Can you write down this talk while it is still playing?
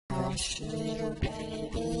Hush, little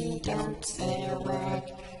baby, don't say a word.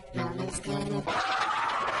 Mommy's gonna.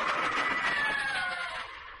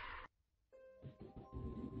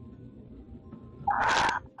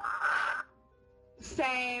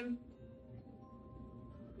 Same.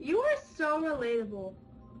 You are so relatable.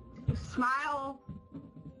 Smile.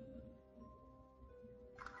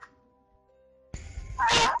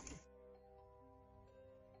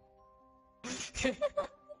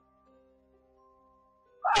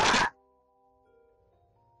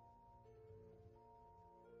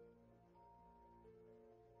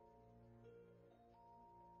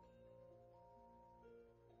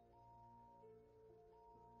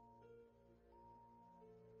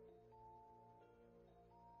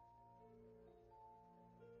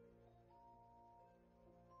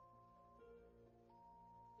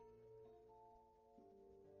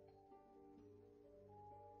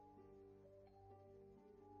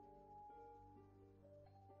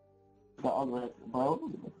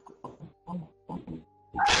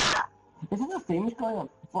 Isn't that famous guy on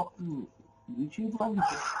fucking YouTube, man?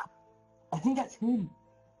 I think that's him.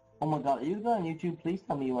 Oh my god, are you the guy on YouTube? Please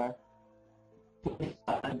tell me you are.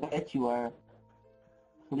 I bet you are.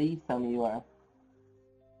 Please tell me you are.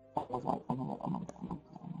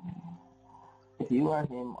 If you are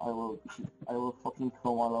him, I will fucking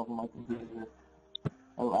come all over my computer.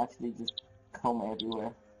 I will actually just come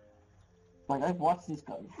everywhere. Like, I've watched this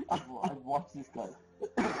guy. I've watched this guy.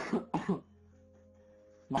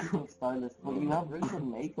 Not being stylist, but you have really good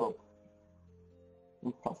makeup.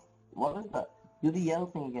 And plus, what is that? Do the yell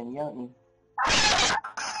thing again, yell at me.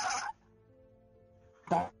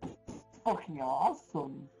 That's fucking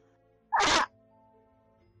awesome.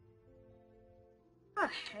 What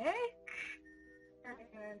the heck?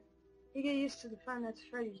 You get used to the Five Nights at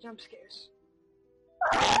Freddy's jump scares.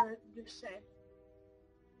 Just say.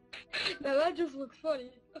 Now that just looks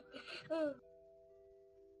funny.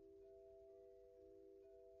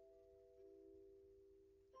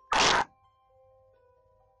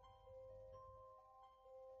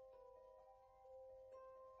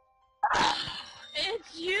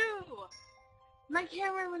 It's you! My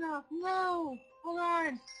camera went off. No! Hold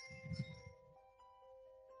on.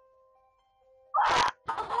 Oh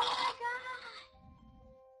my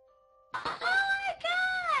god! Oh my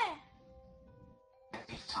god!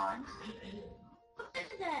 It's time. What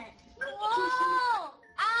is that? Whoa!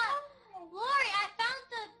 Lori, I found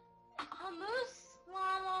the moose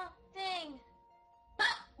llama thing.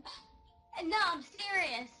 No, I'm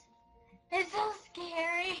serious. It's so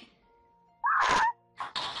scary.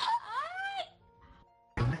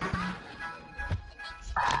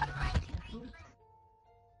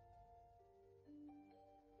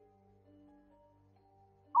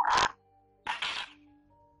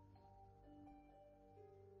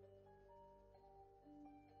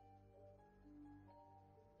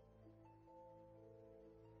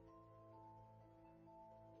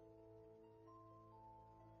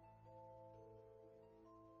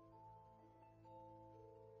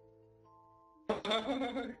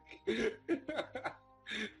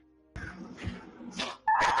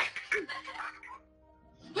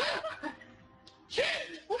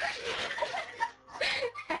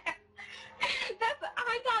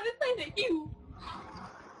 I got this thing at you.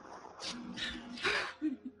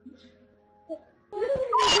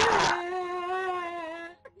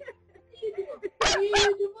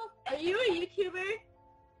 Are you a YouTuber?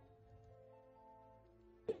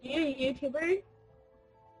 You a YouTuber?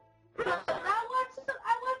 I watched the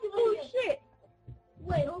Oh video. shit!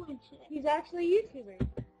 Wait, holy shit. He's actually a YouTuber.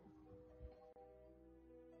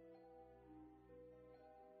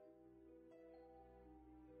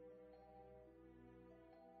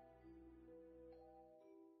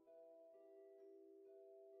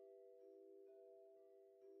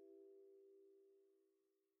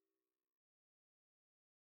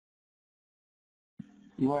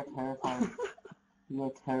 You are terrifying. You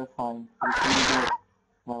are terrifying. It's really good.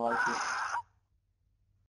 I like it.